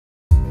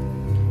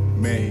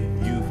May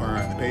you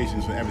find the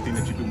patience for everything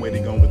that you've been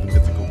waiting on with the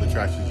physical, the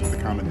attractions of the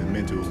common, the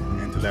mental,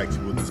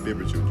 intellectual, the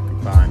spiritual. You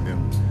can find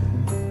them.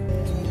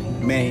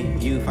 May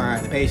you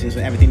find the patience for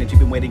everything that you've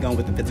been waiting on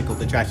with the physical,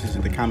 the attractions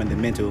of the common, the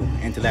mental,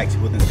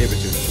 intellectual, and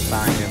spiritual. You can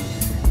find them.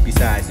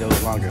 Besides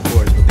those longer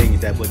forceful things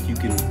that what you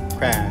can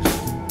crash,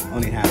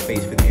 only have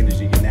space for the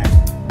energy in that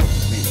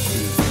meant to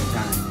be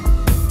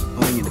time.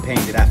 Only in the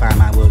pain did I find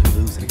my will to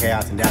lose in the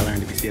chaos, and I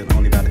learned to be still.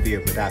 Only by the fear,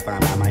 but I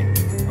find my might.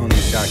 Only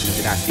in the darkness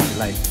did I see the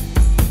light.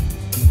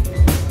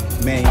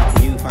 May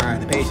you find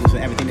the patience for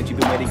everything that you've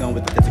been waiting on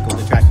with the physical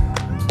attraction.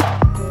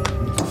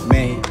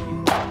 May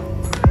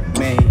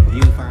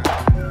you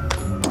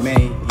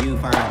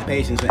find the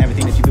patience for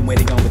everything that you've been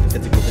waiting on with the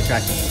physical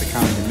attractions of the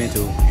common, the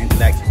mental,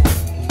 intellectual.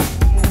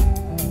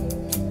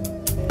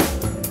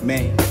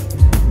 May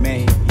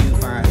you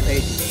find the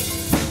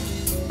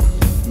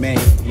patience. May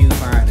you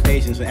find the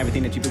patience for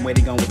everything that you've been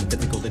waiting on with the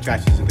physical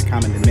attractions of the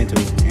common, the mental,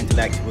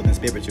 intellectual, and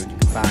spiritual. You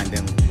can find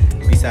them.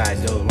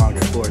 Besides those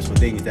longer forceful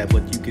things that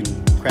what you can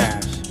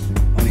crash,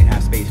 only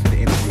have space for the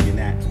energy in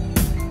that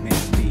meant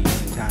to be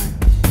in time.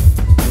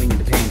 Only in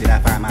the pain did I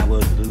find my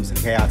will to lose in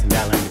chaos, and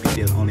I learned to be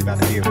still. Only by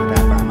the fear, but I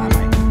find my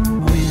light.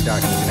 Only in the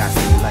darkness did I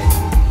see the light.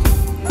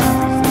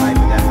 Only in the light,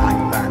 but that I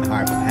can find the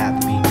heart, but I have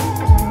to beat.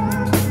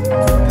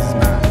 This is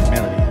my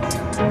melody,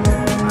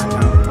 my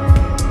tone.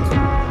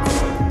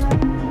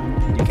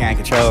 You can't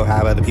control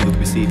how other people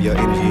perceive your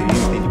energy.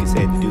 Anything you can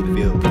say to do to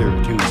feel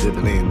through, choose the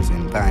lens,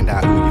 and find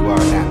out who you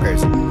are in that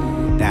person.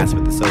 That's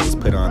what the soul is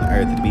put on the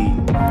earth to be.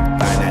 Find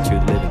that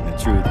truth, living the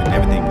truth, and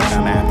everything will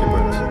come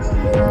afterwards.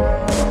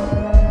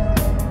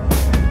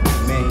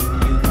 May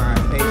you find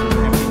patience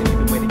for everything that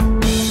you've been waiting on.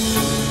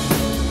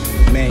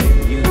 May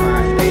you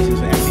find patience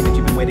for everything that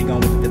you've been waiting on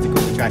with the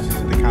physical attractions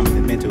of the common,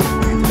 the mental,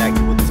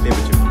 intellectual, the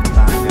spiritual.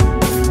 Find them.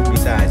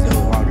 Besides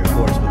those longer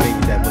forceful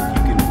things that what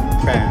you can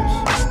crash,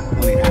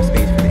 only have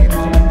space for the energy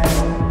in that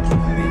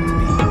meant to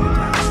be in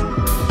time.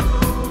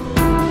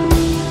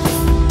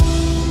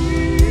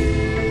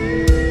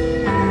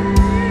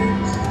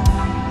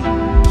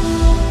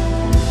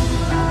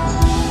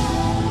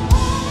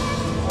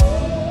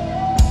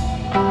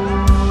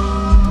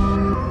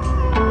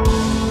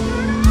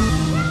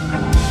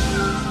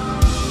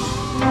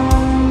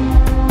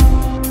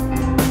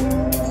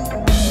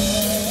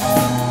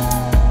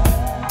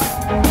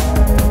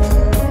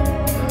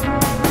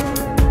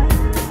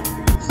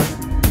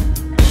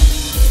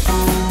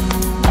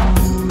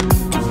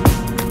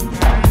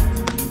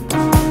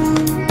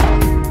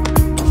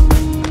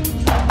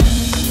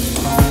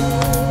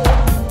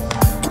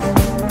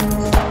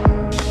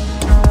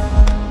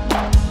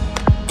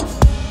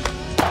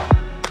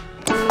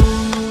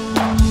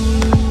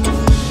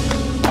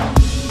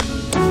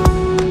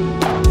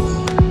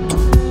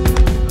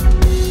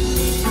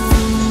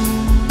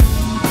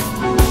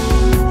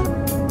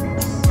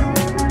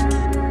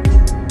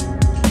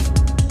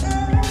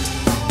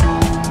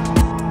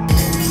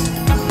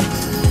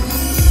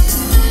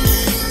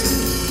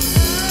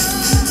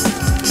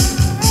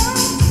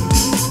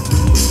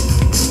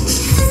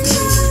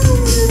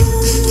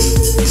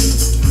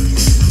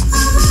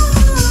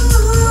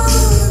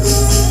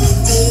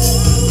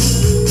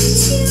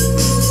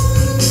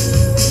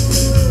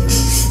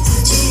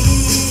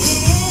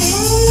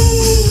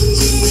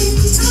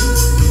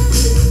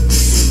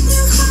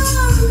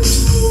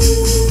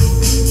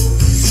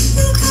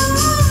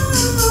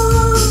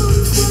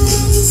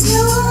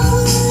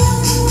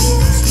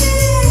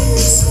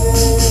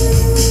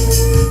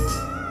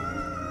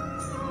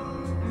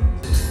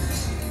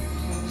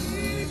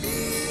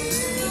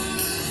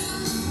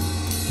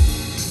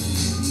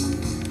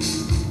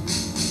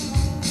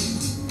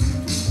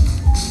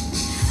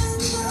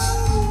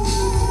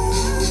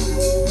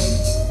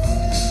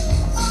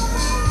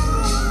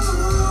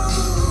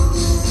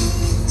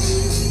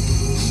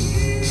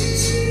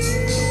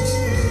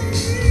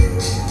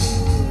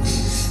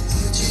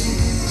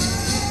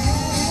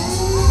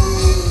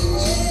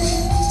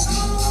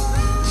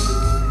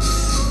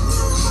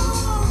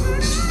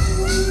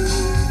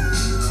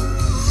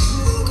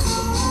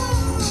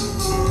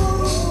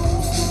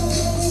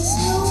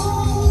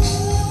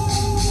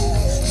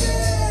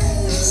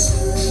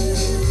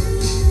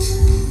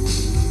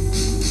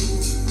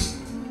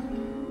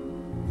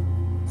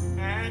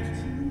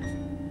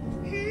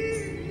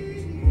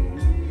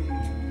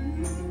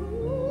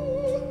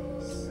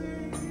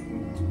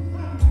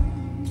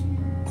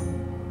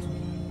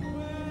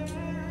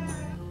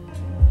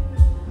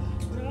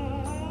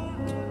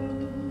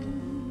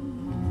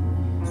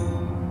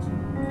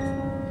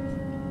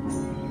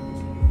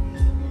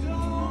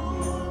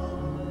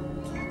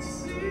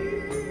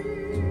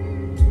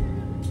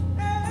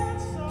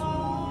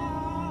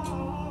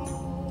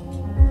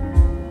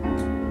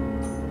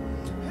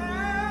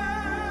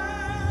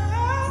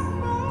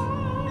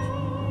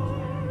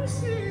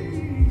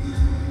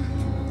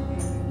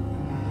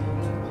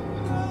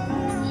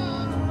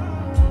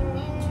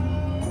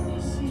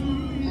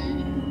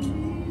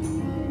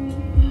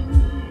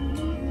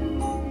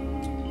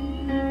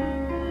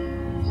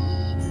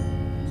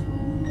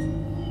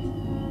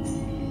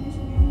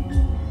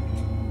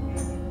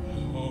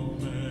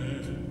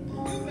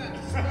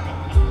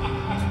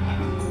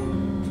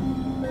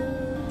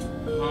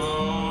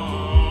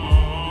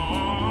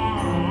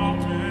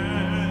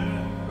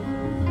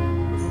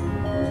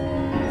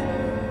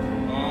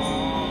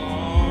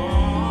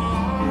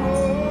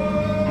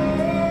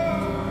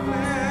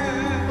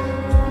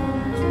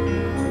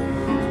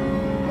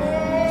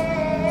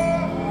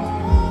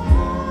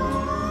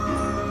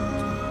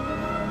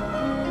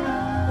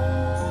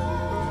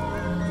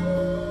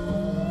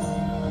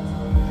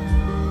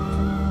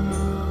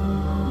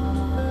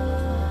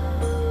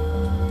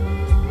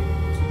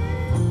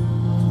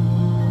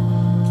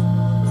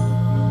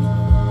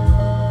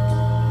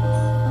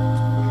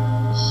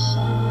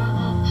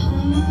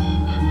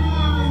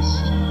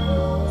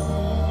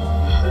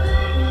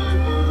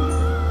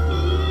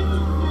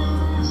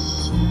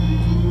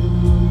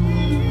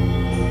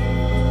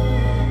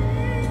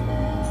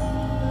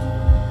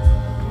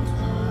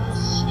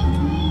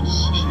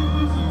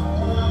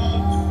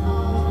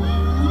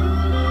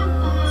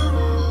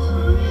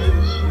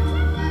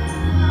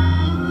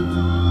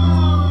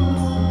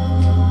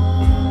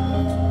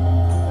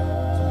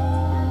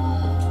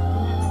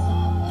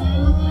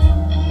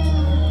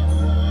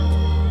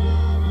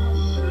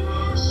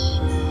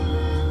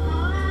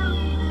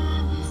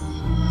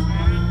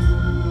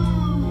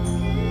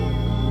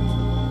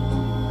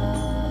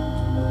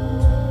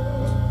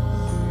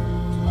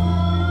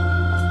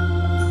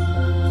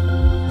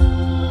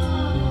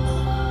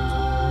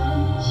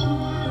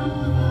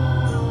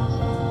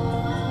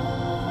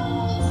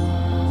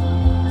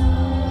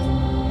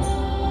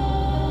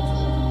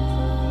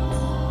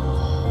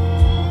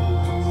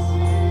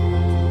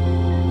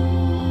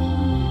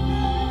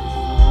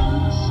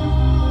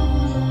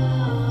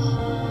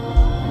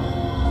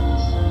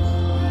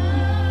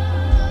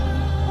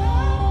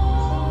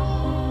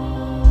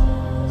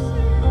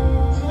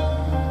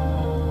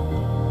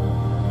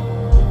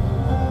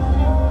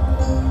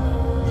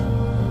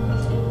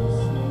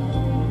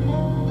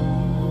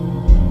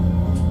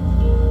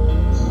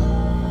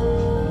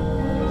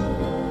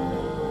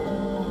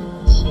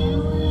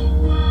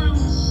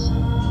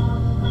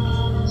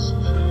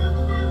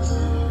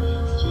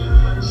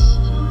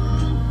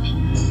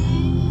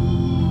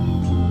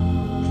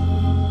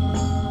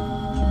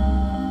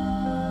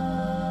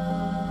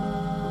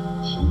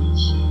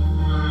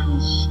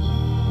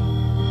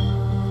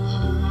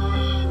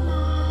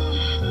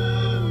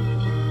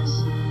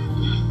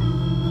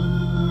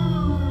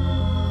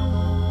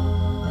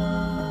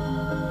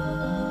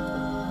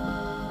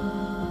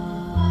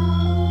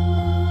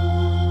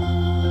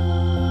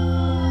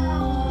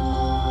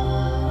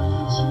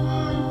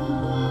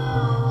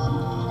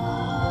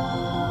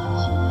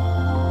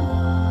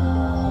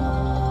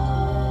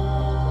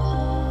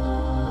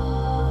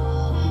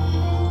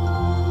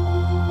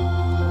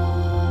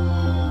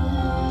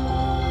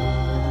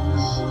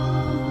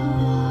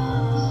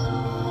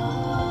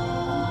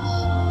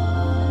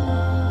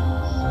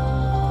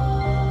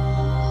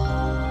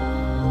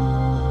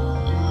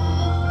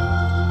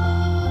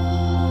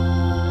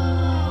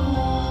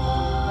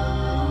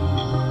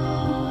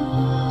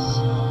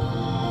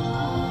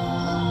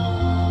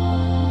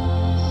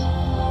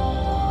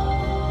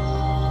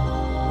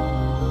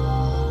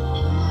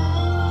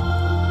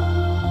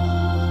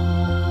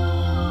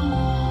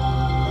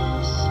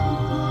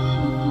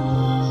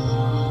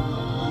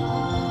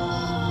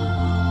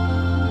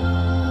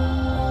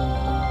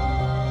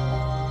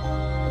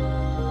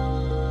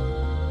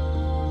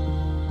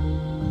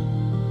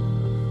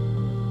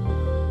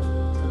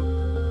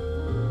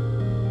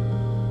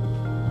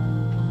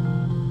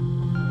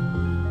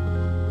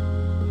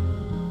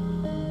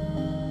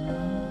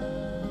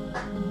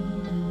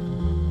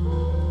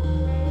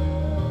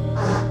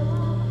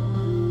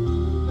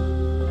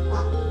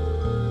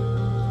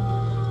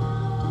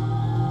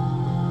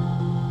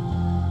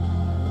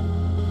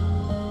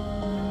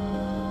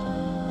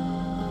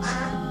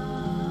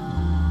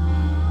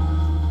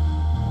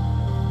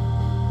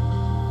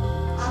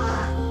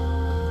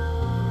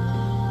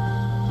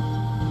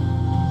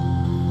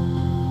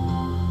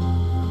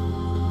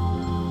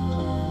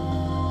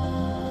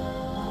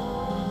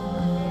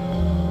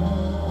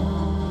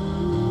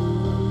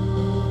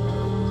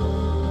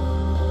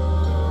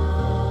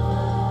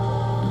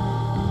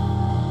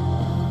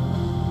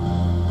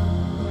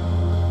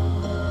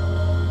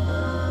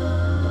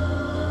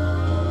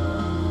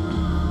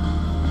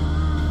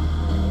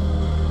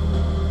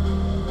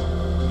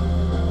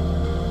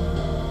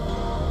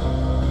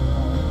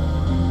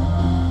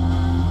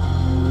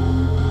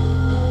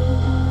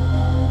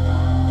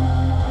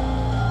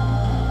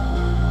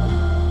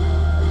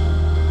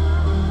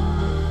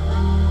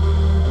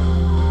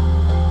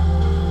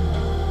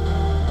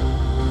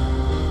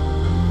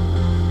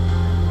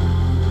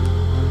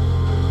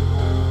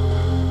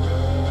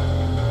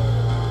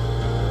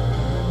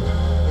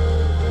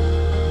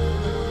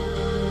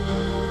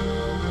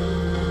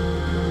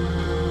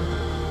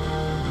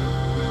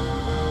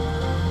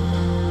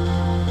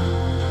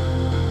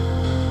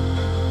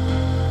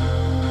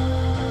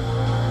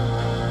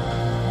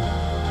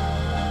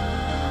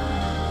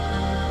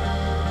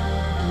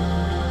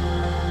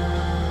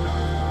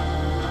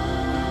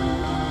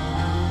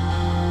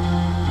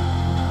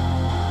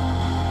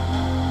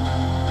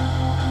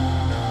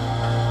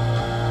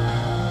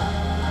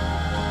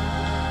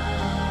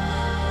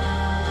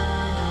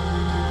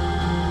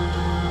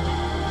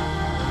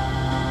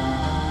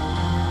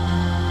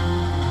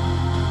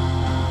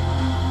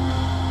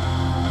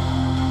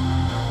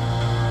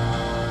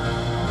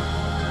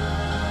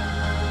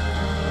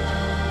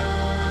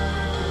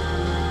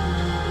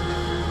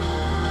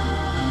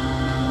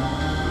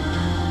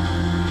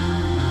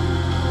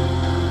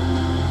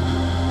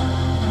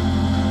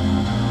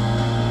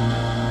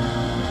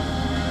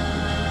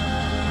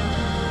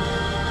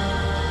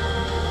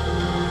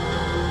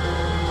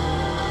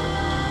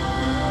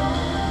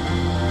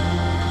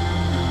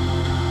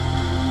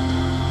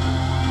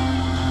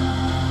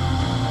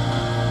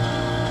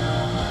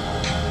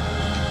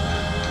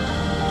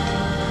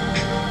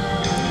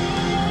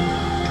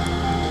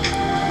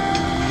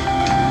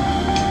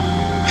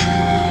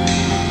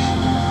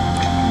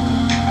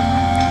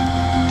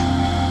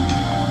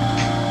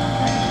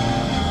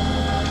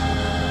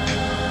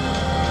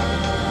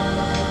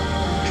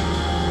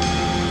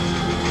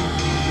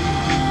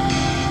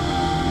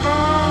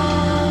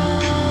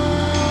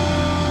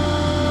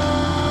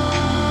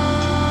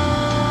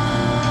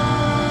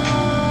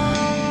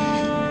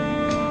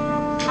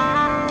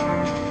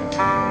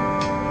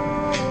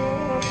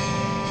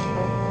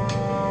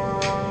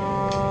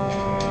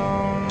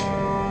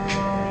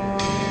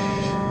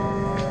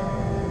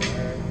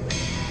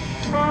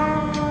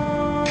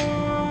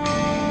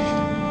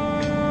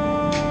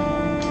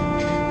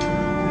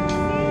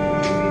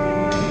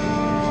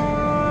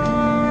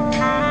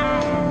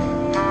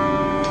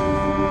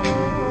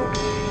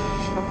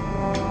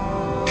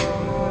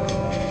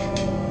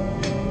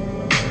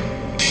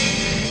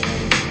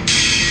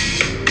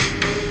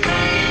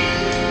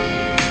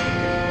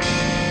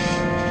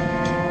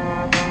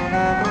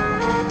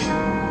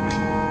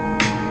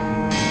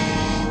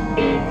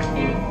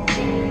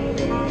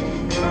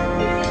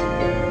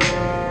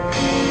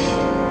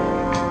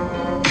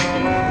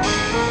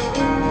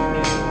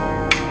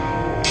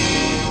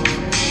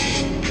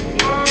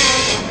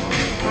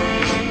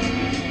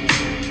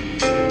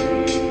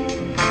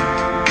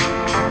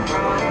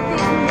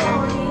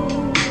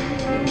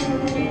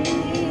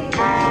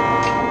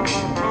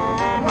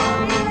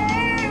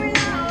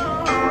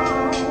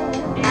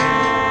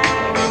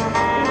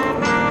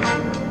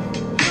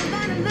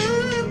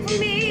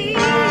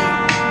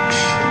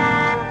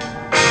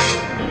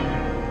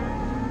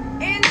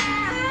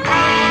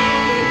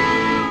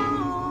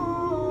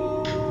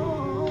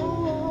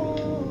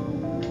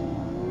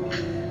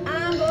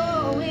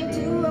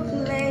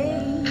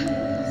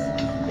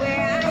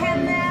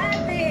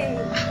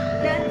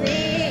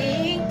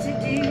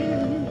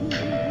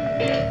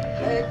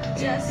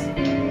 Just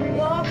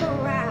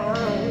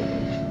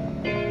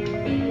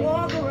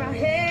walk around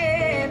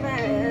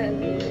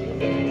heaven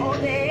all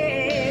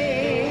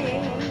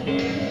day.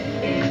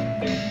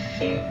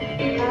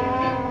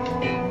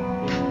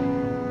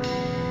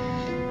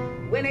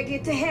 When I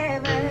get to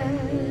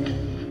heaven,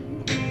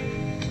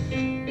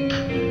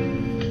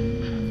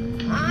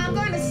 I'm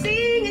gonna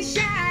sing and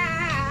shout.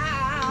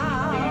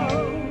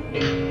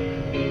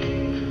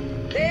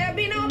 There'll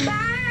be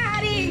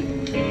nobody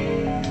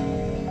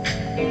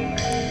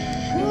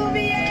who'll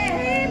be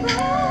able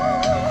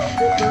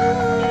to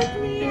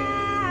put me out.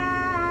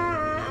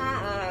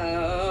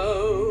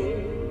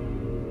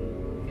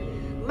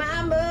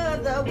 My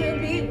mother will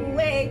be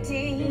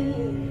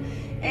waiting,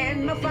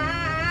 and my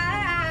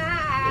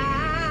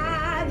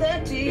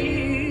father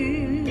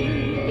too,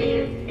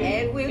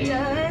 and we'll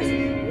just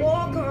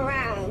walk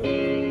around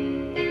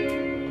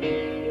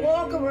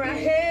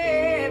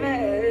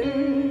heaven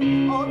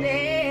all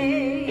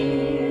day.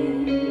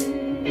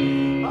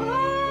 Oh,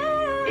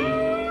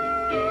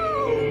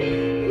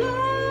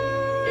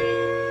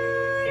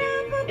 Lord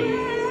up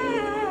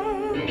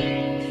above,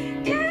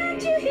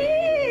 can't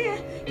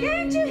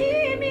you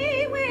hear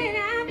me when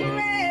I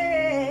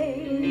pray?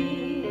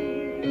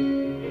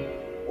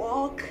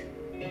 Walk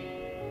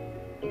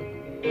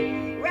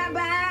right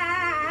by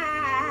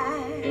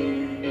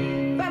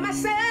my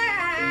side.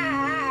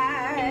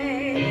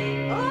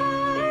 Oh,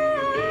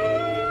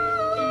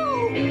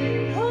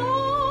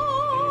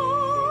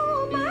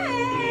 hold my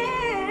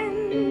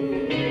hand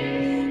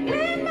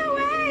when my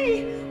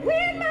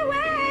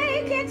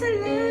way gets a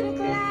little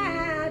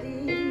cloudy.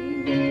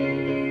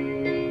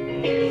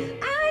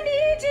 I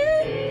need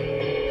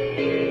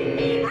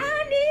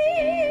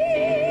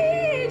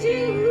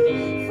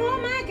you for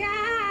my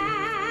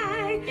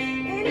guide,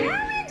 and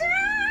every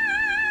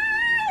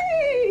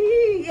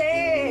day,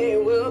 yeah,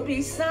 will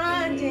be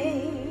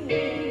Sunday.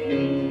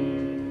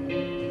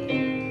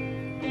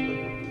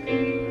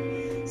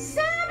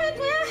 Sabbath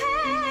will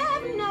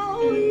have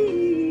no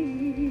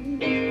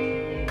heat,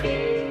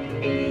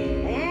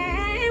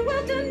 and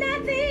we'll do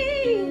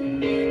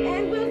nothing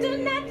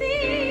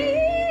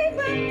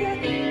but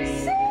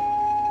sing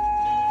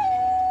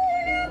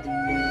and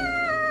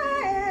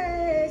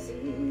praise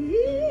Him.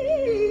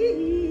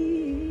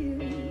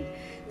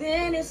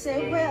 Then He'll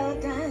say, well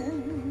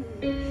done,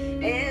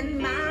 and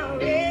my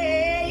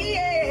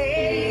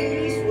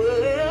race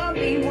will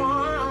be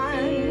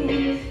won,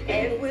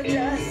 and we'll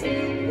just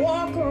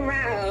walk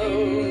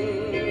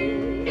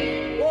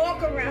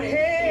around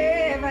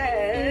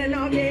heaven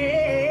all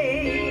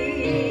day.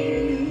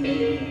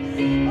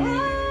 Oh,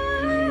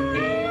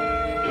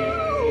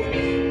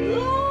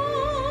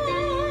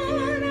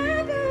 Lord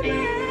up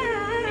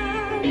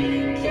above,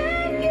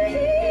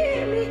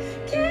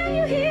 can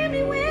you hear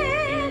me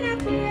when I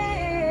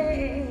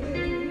pray?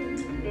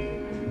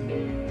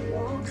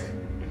 Walk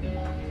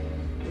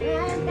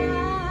right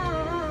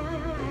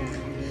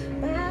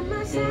by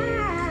my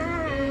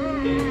side.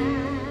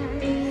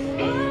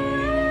 Oh,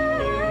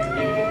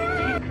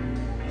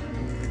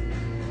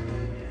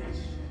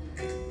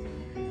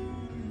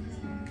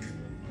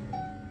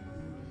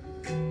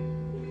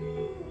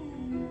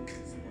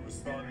 So we're gonna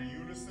start in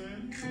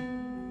unison.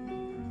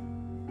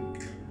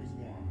 Here's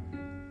one.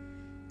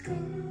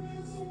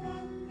 Better is a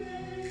one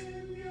day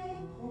in your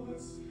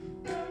courts.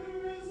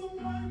 Better is a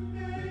one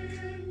day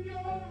in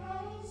your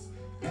house.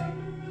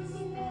 Better is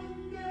a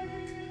one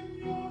day in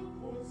your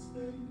courts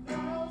than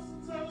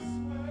thousands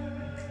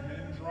elsewhere.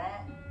 And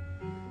drop.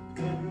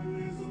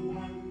 Better is a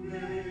one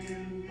day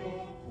in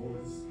your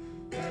courts.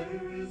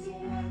 Better is a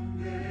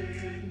one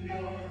day in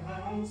your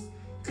house.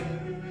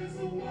 Better is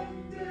a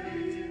one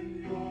day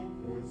in your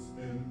courts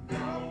than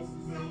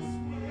thousands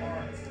elsewhere.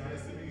 All right, so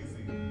nice and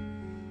easy.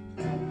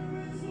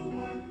 Better is a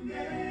one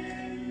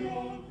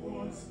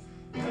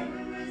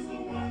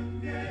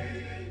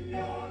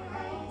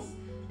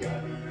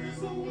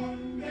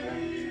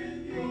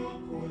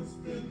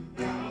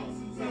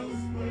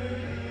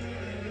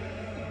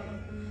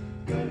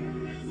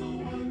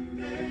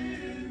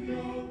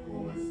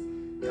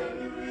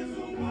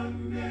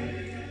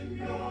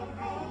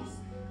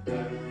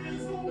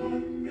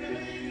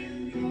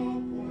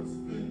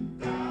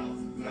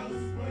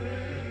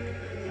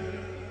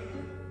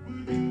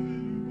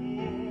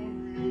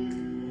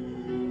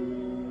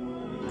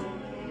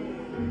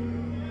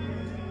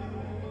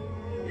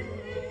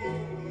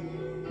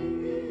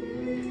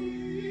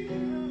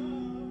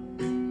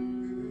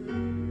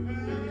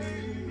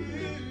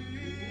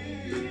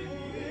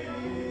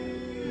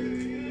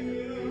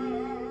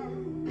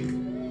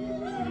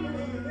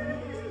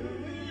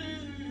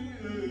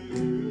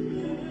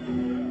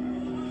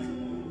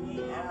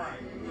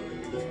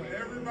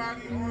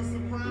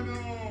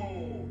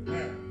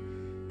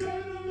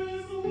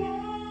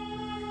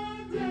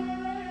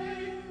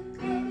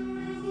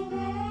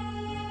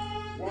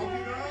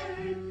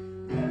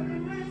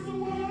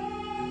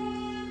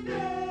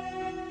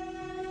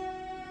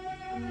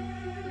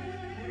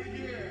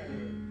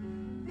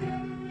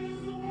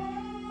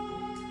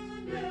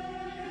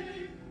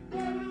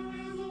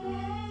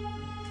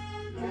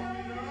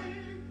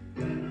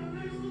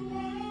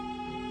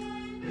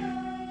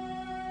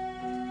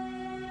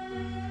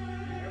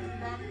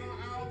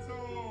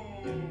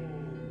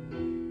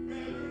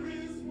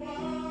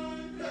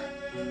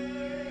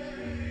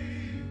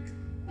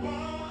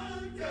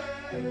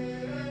So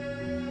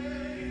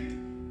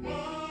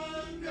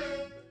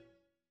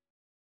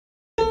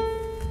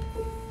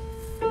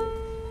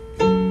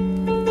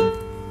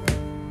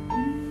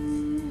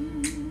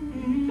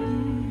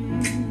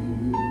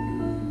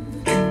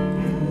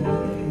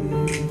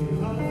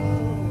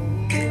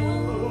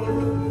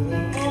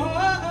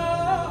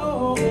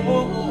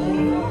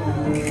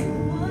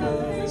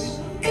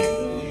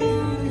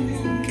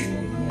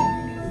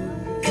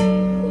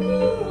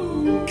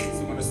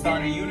we're gonna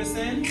start in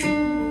unison.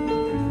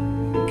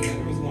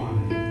 There is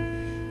one.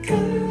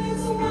 Better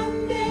is a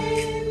one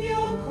day in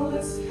your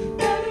courts.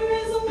 Better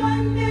is a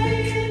one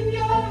day in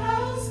your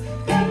house.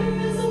 Better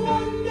is a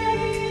one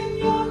day in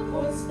your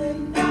courts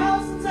than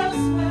thousands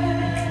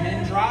elsewhere.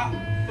 And drop.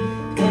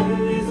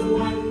 Better is a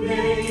one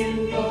day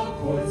in your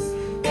courts.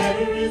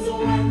 Better is a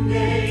one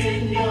day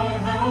in your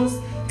house.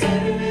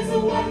 Better is a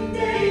one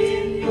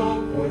day in your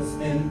courts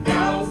than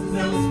thousands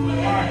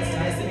elsewhere. All right, so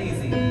nice and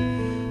easy.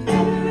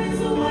 Better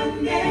is a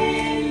one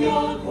day in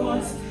your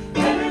courts.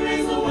 Better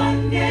is a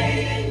one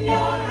day in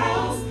your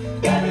house.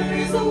 Better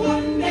is a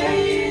one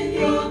day in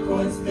your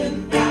courts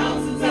than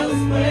thousands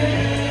elsewhere.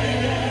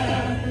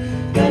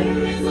 Better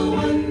is a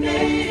one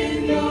day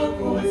in your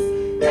courts.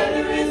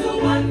 Better is a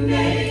one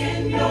day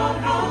in your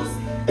house.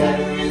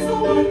 Better is a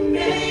one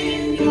day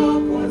in your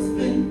courts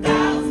than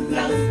thousands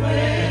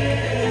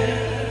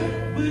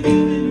elsewhere. We're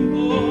giving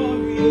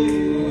glory.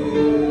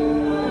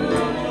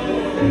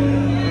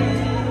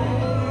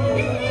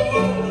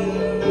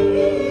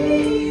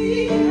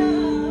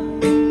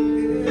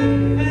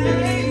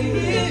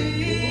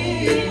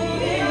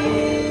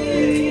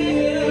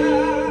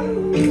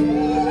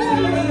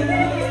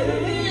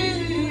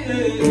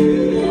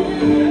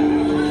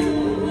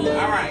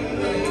 All right,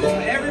 so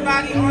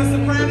everybody on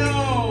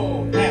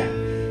soprano. Yeah.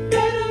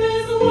 Better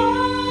is a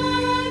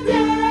one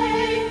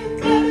day.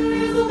 Better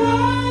is a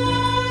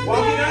one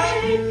Walk it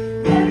up.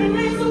 day. Better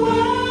is a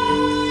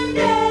one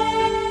day.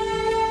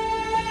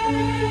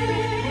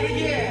 Do it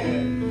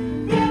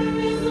again. Better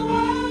is a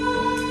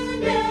one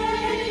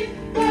day.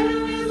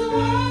 Better is a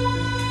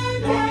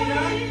one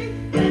day.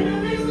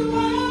 Better is a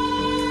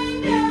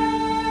one day.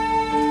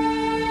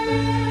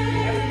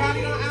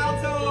 Everybody on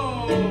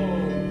alto.